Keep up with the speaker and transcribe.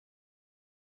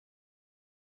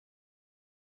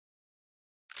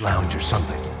lounge or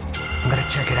something. I'm gonna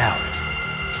check it out.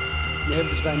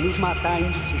 Neves vai nos matar,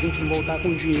 hein, se a gente não voltar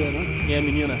com dinheiro, né? Quem é a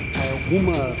menina? É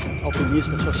alguma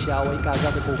alpinista social aí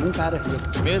casada com algum cara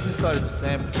rico. Mesma história de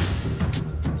sempre.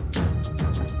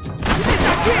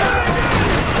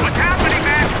 What's happening,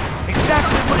 man?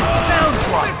 Exactly what it sounds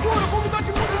like! Vamos mudar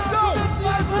de posição!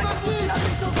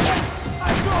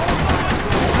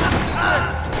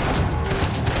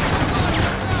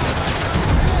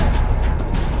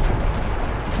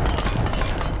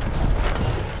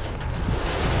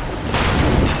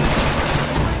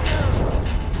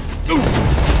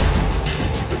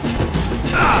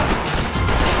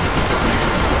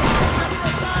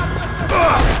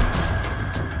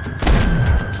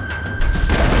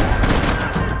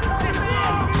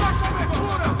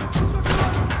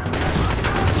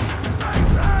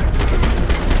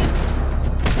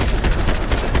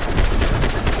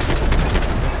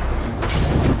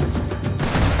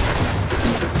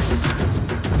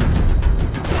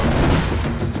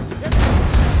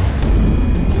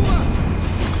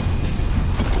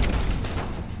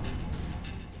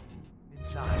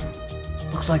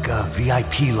 Looks like a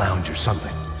VIP lounge or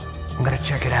something. I'm gonna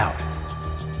check it out.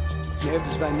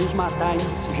 Neves vai nos matar, hein,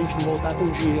 se a gente não voltar com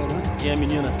dinheiro, né? Quem é a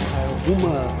menina? É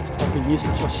alguma alpinista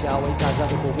social aí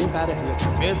casada com algum cara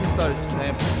rico. Mesma história de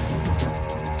sempre.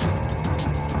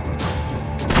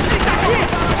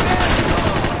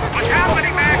 What's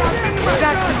happening, man?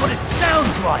 Exactly what it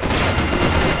sounds like!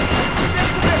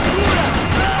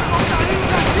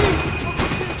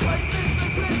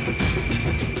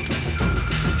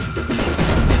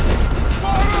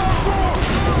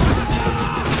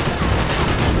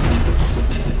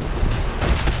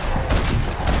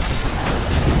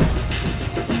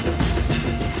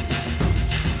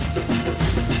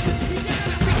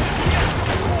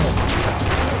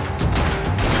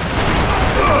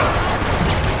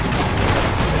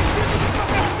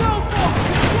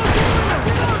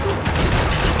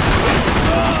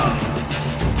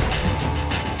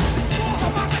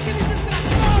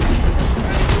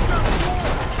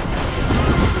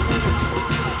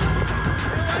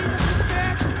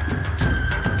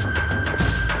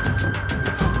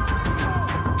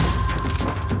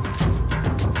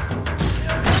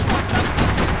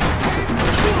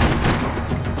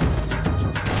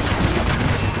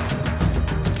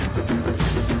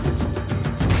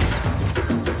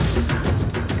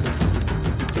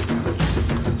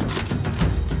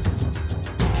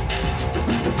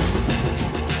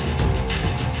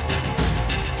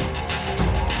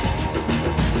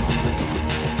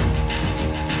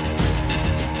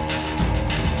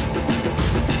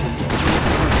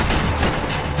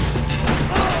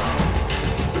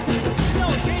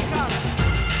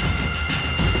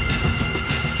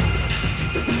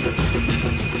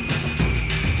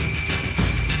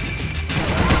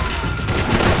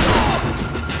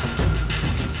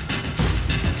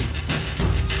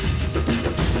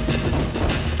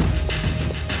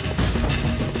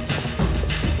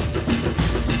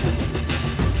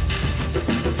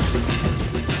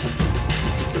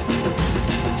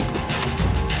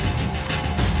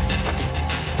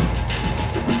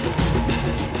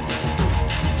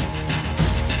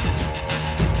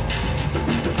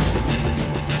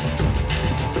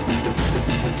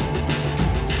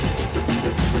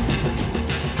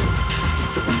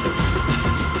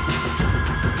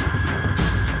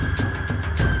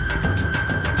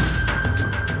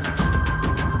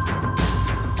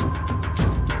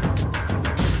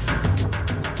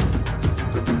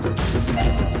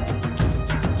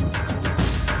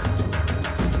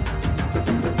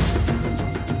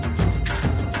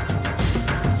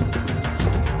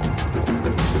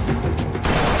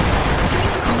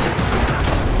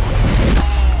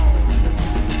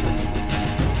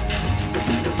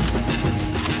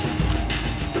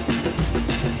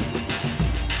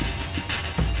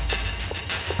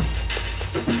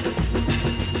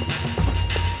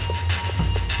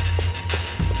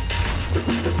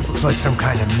 Looks like some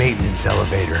kind of maintenance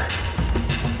elevator.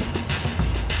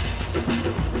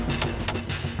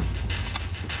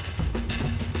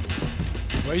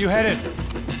 Where you headed?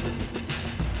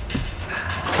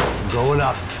 I'm going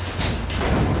up.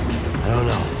 I don't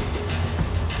know.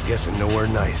 I'm guessing nowhere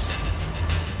nice.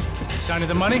 Sign of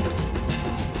the money?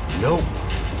 Nope.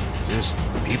 Just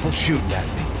people shooting at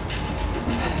me.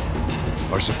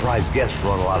 Our surprise guest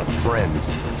brought a lot of friends.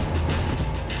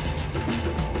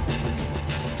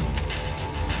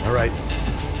 All right.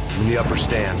 I'm in the upper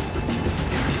stands.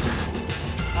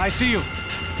 I see you.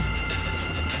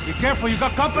 Be careful, you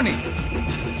got company.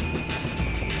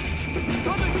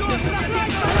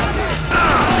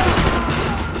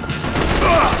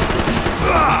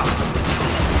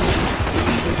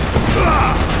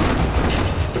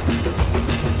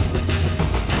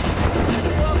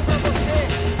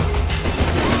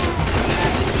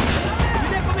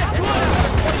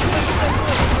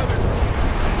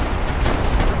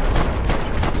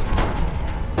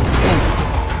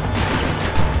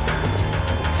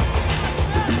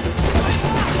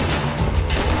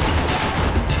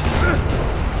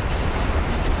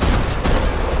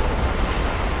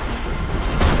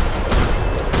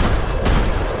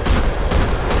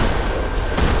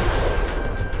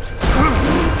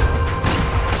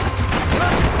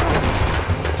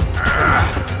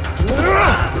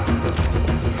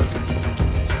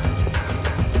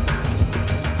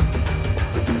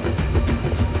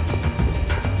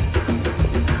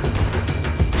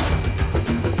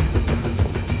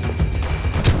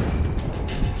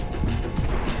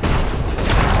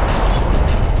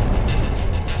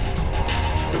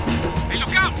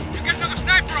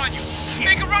 on you.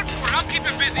 Make a run for it. I'll keep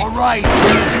it busy. All right.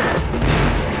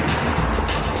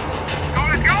 Go,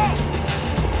 let's go.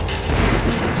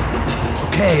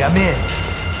 Okay, I'm in.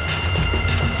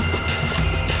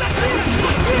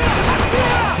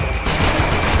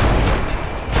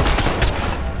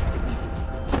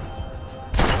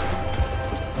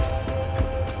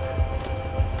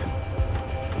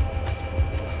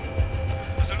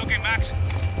 How's it looking, Max?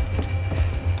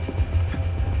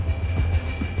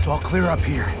 It's all clear up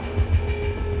here.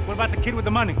 What about the kid with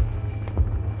the money?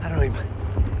 I don't even...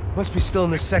 Must be still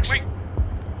in this section. Wait.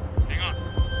 Hang on.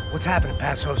 What's happening,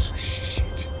 Passos? Shit.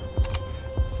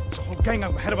 There's a whole gang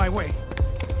ahead of my way.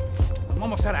 I'm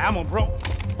almost out of ammo, bro.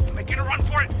 I'm making a run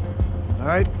for it. All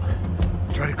right.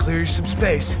 Try to clear you some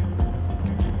space.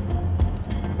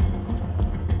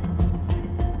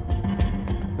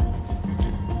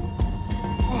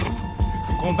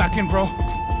 I'm going back in, bro.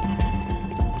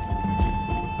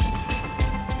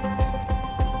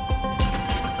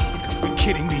 You're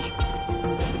kidding me.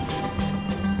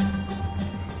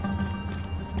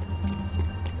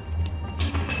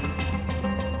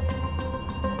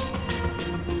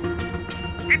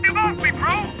 Get them off me,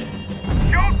 bro!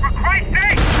 Shoot, for Christ's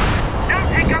sake! Now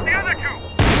take out the other two!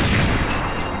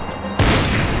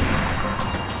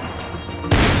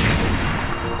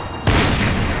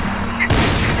 Shit,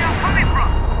 where's they all coming from?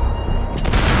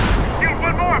 Shoot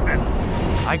one more of them!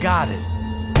 I got it.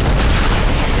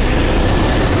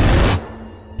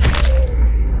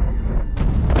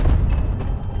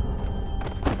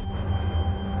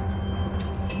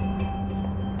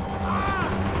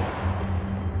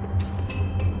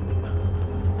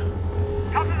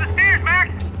 Top of the stairs, Max!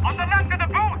 On the left of the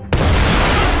booth!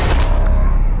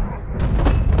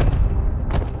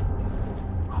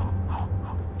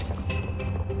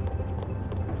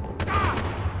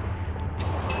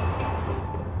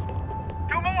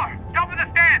 Two more! Top of the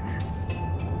stands!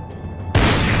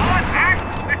 Come on, Max!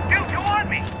 There's still two on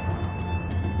me!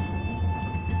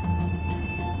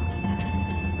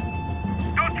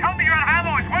 Don't tell me you're out of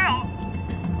ammo as well!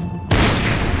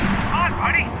 Come on,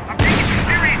 buddy! I'm taking some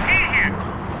serious heat here!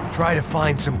 Try to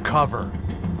find some cover.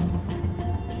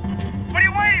 What are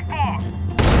you waiting for?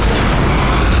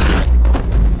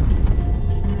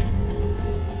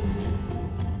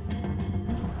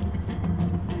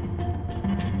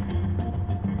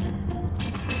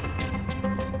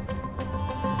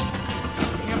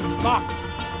 Damn, it's locked.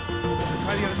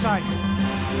 Try the other side.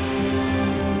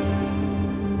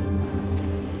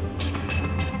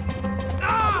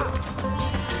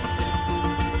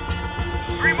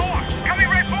 Three more! Coming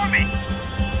right for me!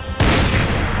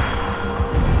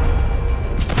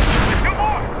 Two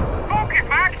more! Focus,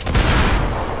 Max!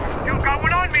 Still got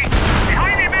one on me!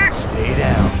 Behind me, Max! Stay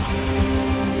down.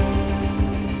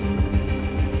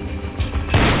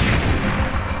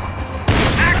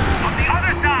 Max, on the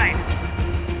other side!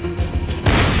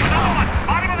 Another one!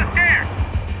 Bottom of the stairs!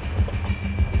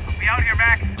 I'll be out here,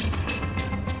 Max.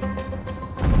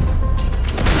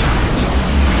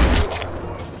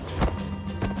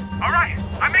 All right,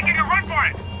 I'm making a run for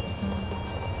it!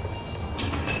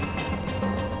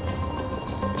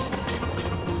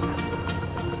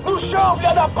 No chão,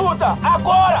 filha da puta!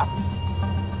 Agora!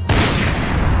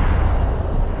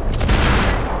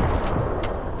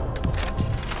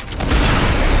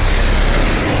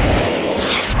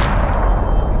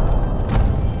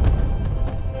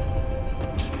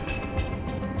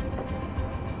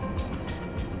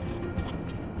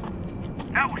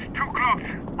 That was too close.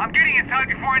 I'm getting inside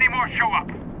before any more show up.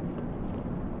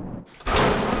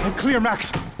 I'm clear,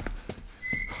 Max.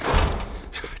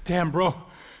 Damn, bro.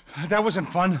 That wasn't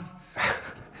fun.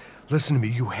 Listen to me,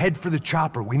 you head for the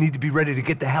chopper. We need to be ready to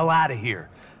get the hell out of here.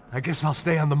 I guess I'll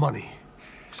stay on the money.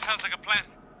 Sounds like a plan.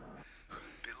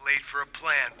 Bit late for a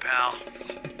plan, pal.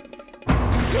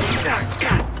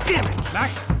 God damn it!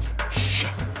 Max?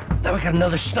 Shit. Now we got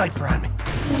another sniper on me.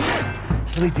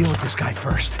 So let me deal with this guy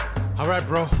first. All right,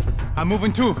 bro. I'm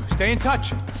moving too. Stay in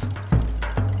touch.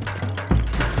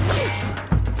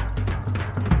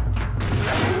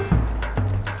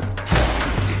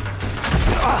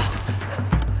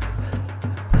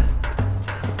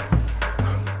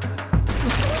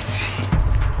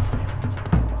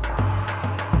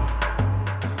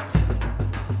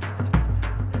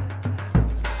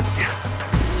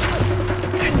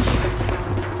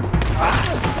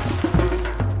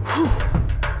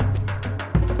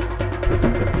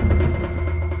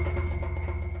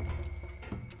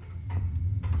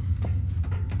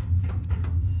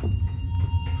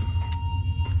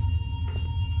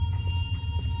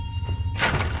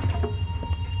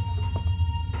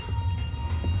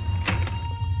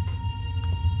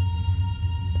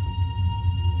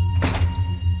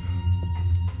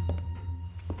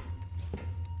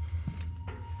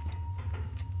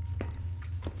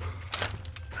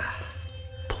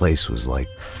 place was like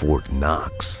Fort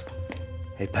Knox.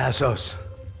 Hey, Passos.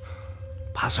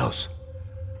 Passos.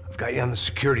 I've got you on the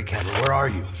security camera. Where are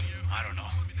you? I don't know.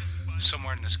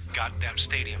 Somewhere in this goddamn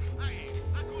stadium.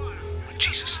 Oh,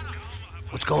 Jesus.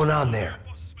 What's going on there?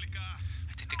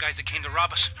 I think the guys that came to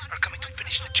rob us are coming to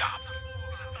finish the job.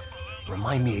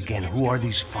 Remind me again, who are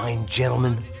these fine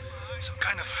gentlemen? Some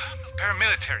kind of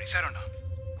paramilitaries, I don't know.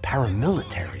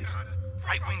 Paramilitaries?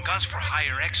 Right-wing guns for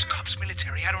hire, ex-cops,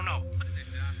 military, I don't know.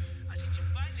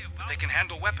 But they can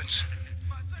handle weapons.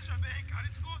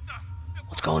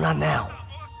 What's going on now?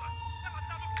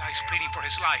 Guy's pleading for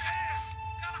his life.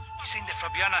 He's saying that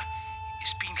Fabiana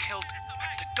is being held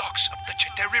at the docks of the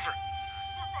Chete River.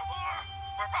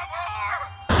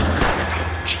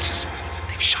 Oh, Jesus,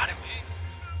 they've shot him.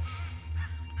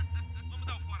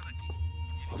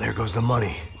 Well, there goes the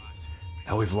money.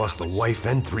 Now we've lost the wife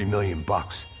and $3 million.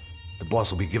 The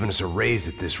boss will be giving us a raise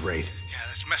at this rate. Yeah,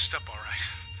 that's messed up, all right.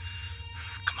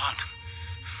 Come on.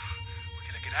 We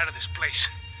gotta get out of this place.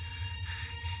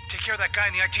 Take care of that guy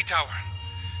in the IT tower.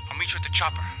 I'll meet you at the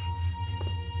chopper.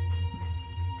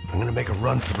 I'm gonna make a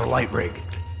run for the light rig.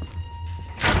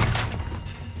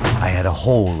 I had a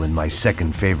hole in my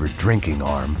second favorite drinking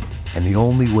arm, and the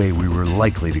only way we were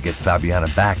likely to get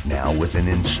Fabiana back now was in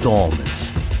installments.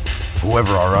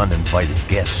 Whoever our uninvited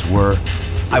guests were,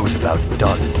 I was about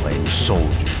done playing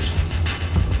soldier.